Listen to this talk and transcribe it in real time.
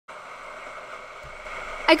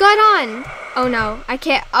I got on. Oh no, I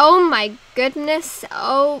can't. Oh my goodness.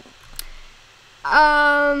 Oh.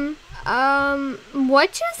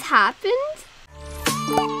 What just happened?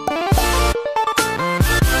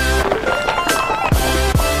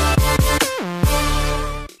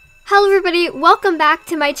 Hello everybody, welcome back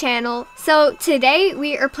to my channel. So today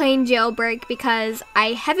we are playing Jailbreak because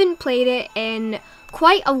I haven't played it in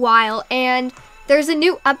quite a while, and there's a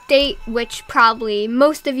new update which probably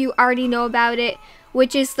most of you already know about it,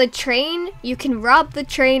 which is the train. You can rob the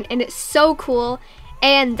train and it's so cool,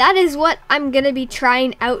 and that is what I'm gonna be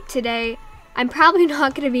trying out today. I'm probably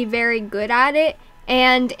not gonna be very good at it,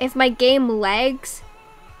 and if my game lags,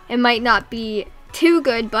 it might not be too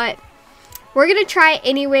good, but we're gonna try it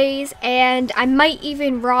anyways, and I might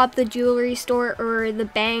even rob the jewelry store or the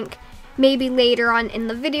bank maybe later on in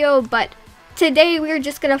the video, but today we're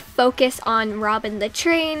just gonna focus on robbing the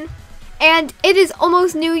train. And it is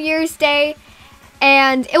almost New Year's Day,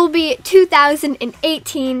 and it will be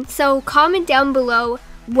 2018, so comment down below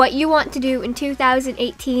what you want to do in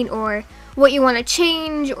 2018 or what you want to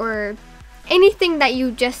change or anything that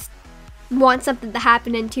you just want something to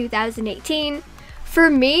happen in 2018.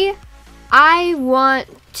 For me, I want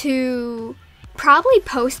to probably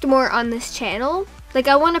post more on this channel. Like,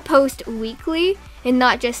 I want to post weekly and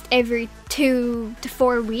not just every 2 to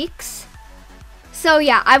 4 weeks. So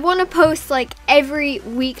yeah, I want to post like every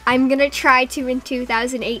week. I'm gonna try to in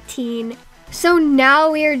 2018. So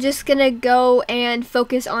now we are just gonna go and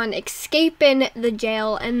focus on escaping the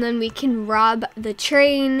jail, and then we can rob the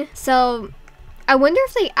train. So I wonder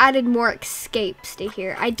if they added more escapes to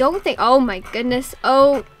here. I don't think. Oh my goodness.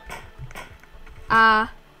 Oh.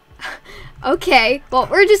 Okay, well,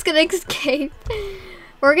 we're just gonna escape.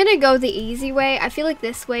 We're gonna go the easy way. I feel like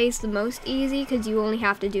this way is the most easy because you only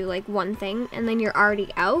have to do like one thing and then you're already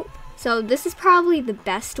out. So this is probably the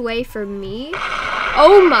best way for me.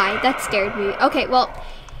 Oh my, that scared me. Okay, well,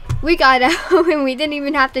 we got out and we didn't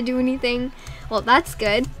even have to do anything. Well, that's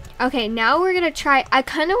good. Okay, now we're gonna try, I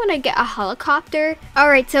kind of want to get a helicopter. All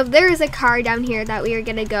right, so there is a car down here that we are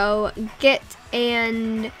gonna go get,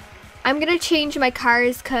 and I'm gonna change my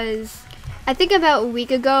cars because I think about a week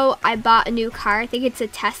ago I bought a new car. I think it's a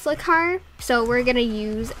Tesla car. So we're gonna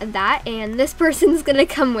use that, and this person's gonna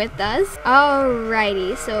come with us.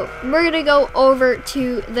 Alrighty, so we're gonna go over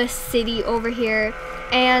to the city over here,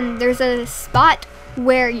 and there's a spot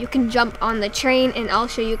where you can jump on the train, and I'll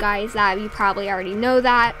show you guys that. You probably already know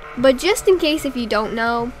that, but just in case if you don't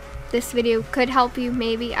know, this video could help you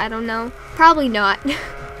maybe, I don't know. Probably not.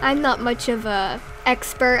 I'm not much of a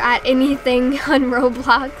expert at anything on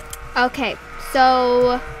Roblox. Okay,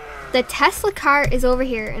 so the Tesla car is over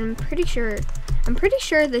here, and I'm pretty sure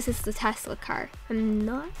this is the Tesla car. I'm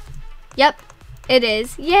not. Yep, it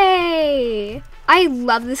is. Yay! I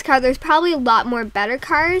love this car. There's probably a lot more better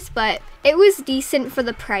cars, but it was decent for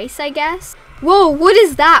the price, I guess. Whoa, what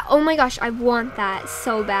is that? Oh my gosh, I want that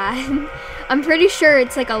so bad. I'm pretty sure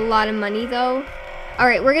it's like a lot of money though.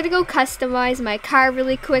 Alright, we're gonna go customize my car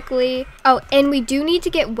really quickly. Oh, and we do need to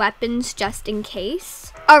get weapons just in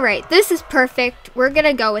case. Alright, this is perfect. We're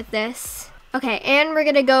gonna go with this. Okay, and we're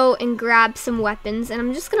gonna go and grab some weapons, and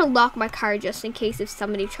I'm just gonna lock my car just in case if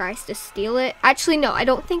somebody tries to steal it. Actually, no, I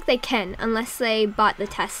don't think they can unless they bought the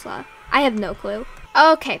Tesla. I have no clue.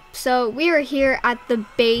 Okay, so we are here at the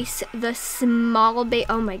base, the small base.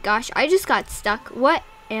 Oh my gosh, I just got stuck. What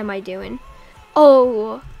am I doing?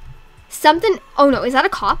 Oh, something. Oh no, is that a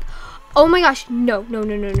cop? Oh my gosh, no.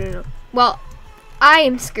 Well, I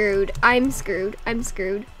am screwed. I'm screwed.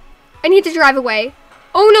 I need to drive away.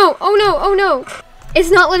 Oh no.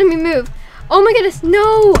 It's not letting me move. Oh my goodness,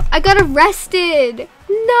 no. I got arrested.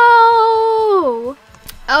 No.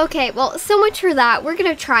 Okay, well, so much for that. We're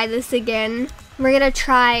gonna try this again. We're gonna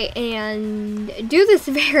try and do this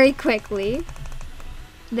very quickly.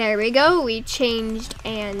 There we go. We changed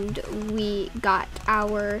and we got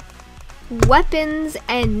our weapons,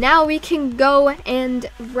 and now we can go and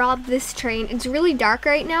rob this train. It's really dark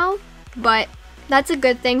right now, but that's a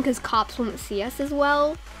good thing because cops won't see us as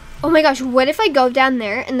well. Oh my gosh, what if I go down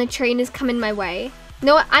there and the train is coming my way? You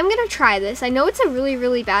know what, I'm gonna try this. I know it's a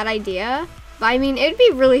really bad idea, but I mean, it'd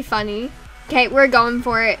be really funny. Okay, we're going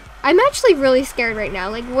for it. I'm actually really scared right now.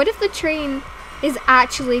 Like, what if the train is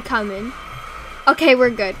actually coming? Okay, we're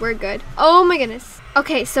good. Oh my goodness.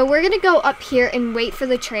 Okay, so we're gonna go up here and wait for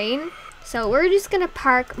the train. So we're just gonna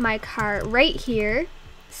park my car right here,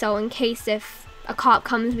 so in case if a cop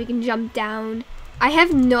comes, we can jump down. I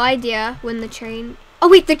have no idea when the train. Oh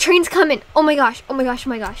wait, the train's coming. Oh my gosh.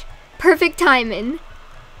 Perfect timing.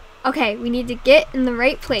 Okay, we need to get in the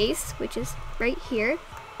right place, which is right here.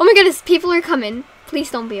 Oh my goodness, people are coming. Please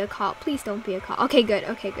don't be a cop. Please don't be a cop. Okay, good.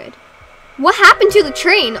 Okay, good. What happened to the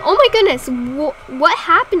train? Oh my goodness. What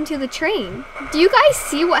happened to the train? Do you guys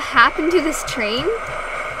see what happened to this train?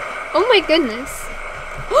 Oh my goodness.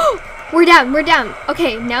 We're down. We're down.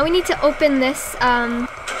 Okay, now we need to open this.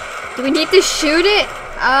 Do we need to shoot it?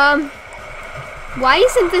 Why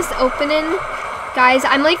isn't this opening? Guys,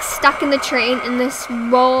 I'm like stuck in the train and this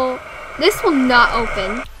will not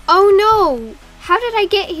open. Oh no. How did I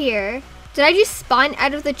get here? Did I just spawn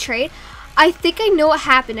out of the train? I think I know what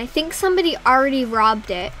happened. I think somebody already robbed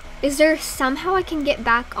it. Is there somehow I can get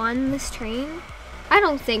back on this train? I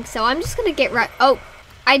don't think so. I'm just gonna get right. Oh,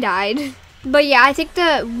 I died. But yeah, I think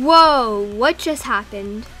whoa, what just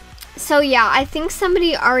happened? So yeah, I think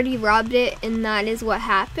somebody already robbed it and that is what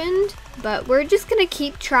happened. But we're just gonna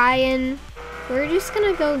keep trying. We're just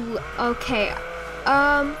gonna go, okay.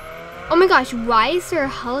 Oh my gosh, why is there a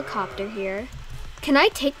helicopter here? Can I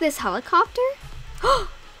take this helicopter?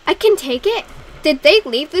 I can take it? Did they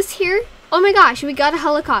leave this here? Oh my gosh, we got a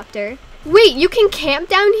helicopter. Wait, you can camp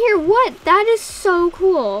down here? What? That is so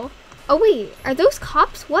cool. Oh wait, are those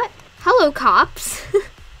cops? What? Hello, cops.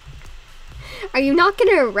 Are you not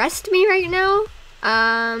gonna arrest me right now?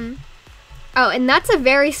 Oh, and that's a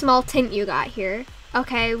very small tent you got here.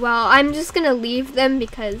 Okay, well, I'm just gonna leave them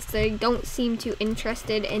because they don't seem too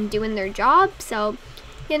interested in doing their job. So,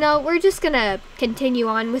 you know, we're just gonna continue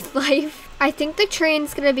on with life. I think the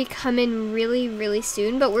train's gonna be coming really, really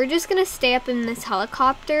soon, but we're just gonna stay up in this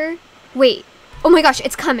helicopter. Wait, oh my gosh,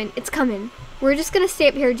 it's coming, it's coming. We're just gonna stay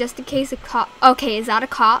up here just in case a cop. Okay, is that a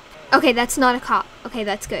cop? Okay, that's not a cop. Okay,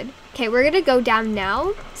 that's good. Okay, we're gonna go down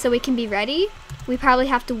now so we can be ready. We probably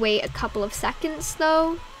have to wait a couple of seconds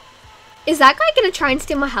though. Is that guy gonna try and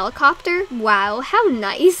steal my helicopter? Wow, how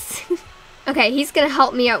nice. Okay, he's gonna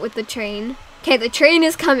help me out with the train. Okay, the train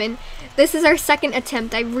is coming. This is our second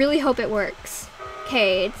attempt. I really hope it works.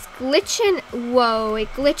 Okay, it's glitching. Whoa, it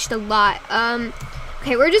glitched a lot.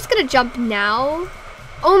 Okay, we're just gonna jump now.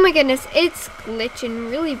 Oh my goodness, it's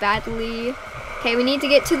glitching really badly. Okay, we need to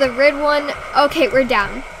get to the red one. Okay, we're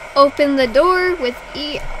down. Open the door with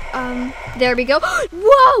E. There we go.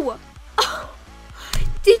 Whoa! Oh,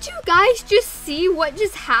 did you guys just see what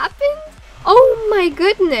just happened? Oh my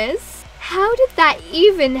goodness. How did that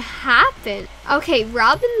even happen? Okay,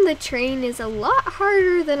 robbing the train is a lot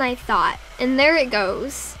harder than I thought. And there it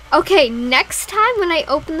goes. Okay, next time when I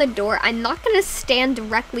open the door, I'm not gonna stand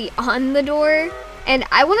directly on the door. And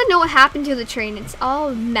I wanna know what happened to the train. It's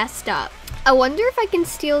all messed up. I wonder if I can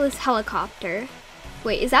steal this helicopter.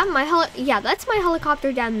 Wait, is that my yeah, that's my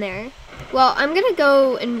helicopter down there. Well, I'm gonna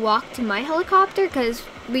go and walk to my helicopter because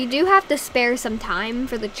we do have to spare some time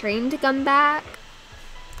for the train to come back.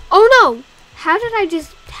 Oh no! How did I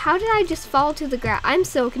just fall to the ground? I'm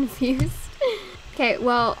so confused. Okay,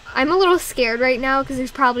 well, I'm a little scared right now because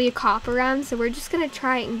there's probably a cop around, so we're just gonna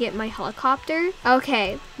try and get my helicopter.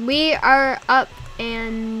 Okay, we are up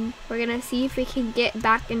and we're gonna see if we can get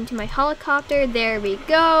back into my helicopter. There we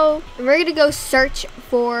go. And we're gonna go search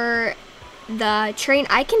for the train.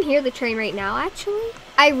 I can hear the train right now, actually.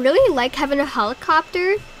 I really like having a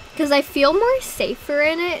helicopter because I feel more safer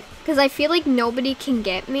in it because I feel like nobody can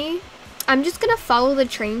get me. I'm just gonna follow the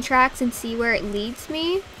train tracks and see where it leads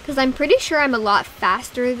me because I'm pretty sure I'm a lot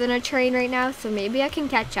faster than a train right now, so maybe I can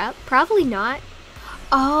catch up. Probably not.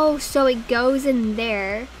 Oh, so it goes in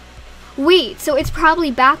there. Wait, so it's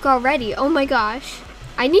probably back already. Oh my gosh.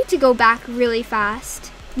 I need to go back really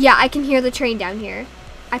fast. Yeah, I can hear the train down here.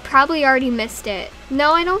 I probably already missed it.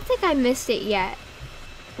 No, I don't think I missed it yet.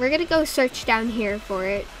 We're gonna go search down here for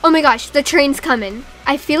it. Oh my gosh, the train's coming.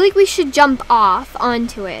 I feel like we should jump off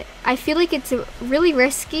onto it. I feel like it's really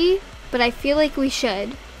risky, but I feel like we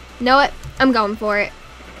should. Know what? I'm going for it.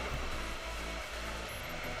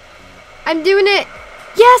 I'm doing it.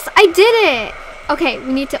 Yes, I did it. Okay,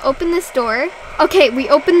 we need to open this door. Okay, we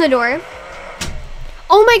opened the door.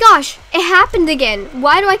 Oh my gosh, it happened again.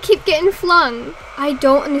 Why do I keep getting flung? I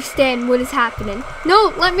don't understand what is happening.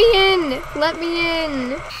 No, let me in. Let me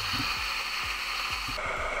in.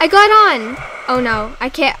 I got on. Oh no, I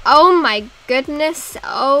can't. Oh my goodness.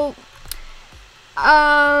 Oh.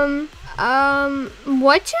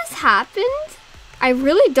 What just happened? I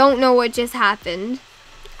really don't know what just happened.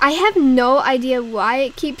 I have no idea why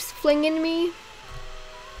it keeps flinging me.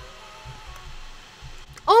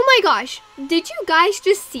 Oh my gosh, did you guys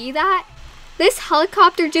just see that? This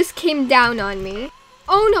helicopter just came down on me.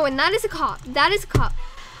 Oh no, and that is a cop. That is a cop.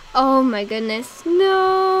 Oh my goodness,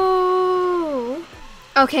 no.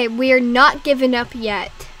 Okay, we are not giving up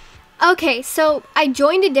yet. Okay, so I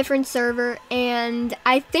joined a different server, and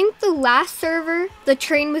I think the last server, the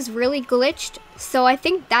train was really glitched, so I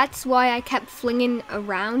think that's why I kept flinging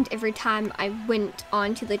around every time I went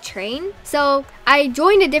onto the train. So I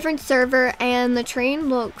joined a different server, and the train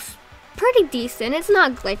looks pretty decent. It's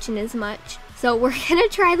not glitching as much. So we're gonna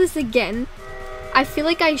try this again. I feel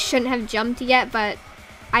like I shouldn't have jumped yet, but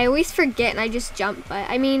I always forget and I just jump. But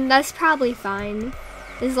I mean, that's probably fine,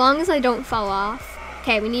 as long as I don't fall off.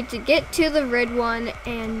 Okay, we need to get to the red one,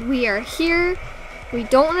 and we are here. We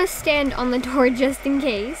don't want to stand on the door just in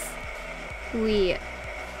case. We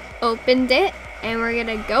opened it, and we're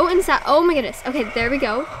gonna go inside. Oh my goodness. Okay, there we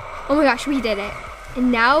go. Oh my gosh, we did it.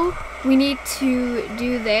 And now we need to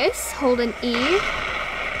do this. Hold an E.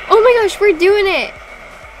 Oh my gosh, we're doing it.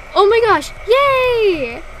 Oh my gosh,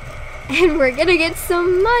 yay! And we're gonna get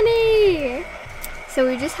some money. So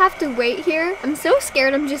we just have to wait here. I'm so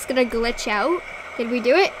scared I'm just gonna glitch out. Did we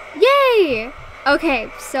do it? Yay! Okay,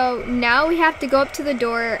 so now we have to go up to the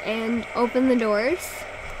door and open the doors.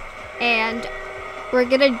 And we're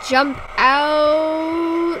gonna jump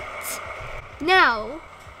out now.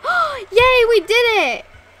 Yay, we did it!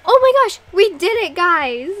 Oh my gosh, we did it,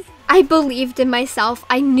 guys! I believed in myself.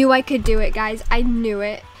 I knew I could do it, guys. I knew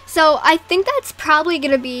it. So I think that's probably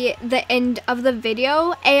gonna be the end of the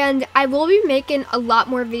video, and I will be making a lot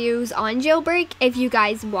more videos on Jailbreak if you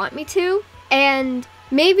guys want me to. And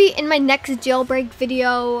maybe in my next Jailbreak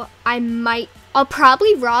video, I'll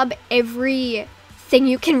probably rob everything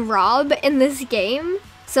you can rob in this game.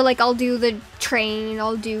 So like I'll do the train,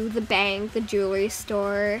 I'll do the bank, the jewelry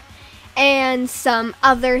store, and some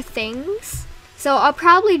other things. So I'll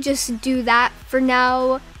probably just do that for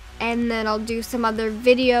now, and then I'll do some other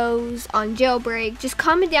videos on Jailbreak. Just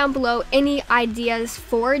comment down below any ideas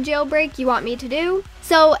for Jailbreak you want me to do.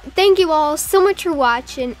 So thank you all so much for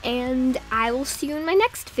watching, and I will see you in my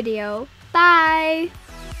next video. Bye!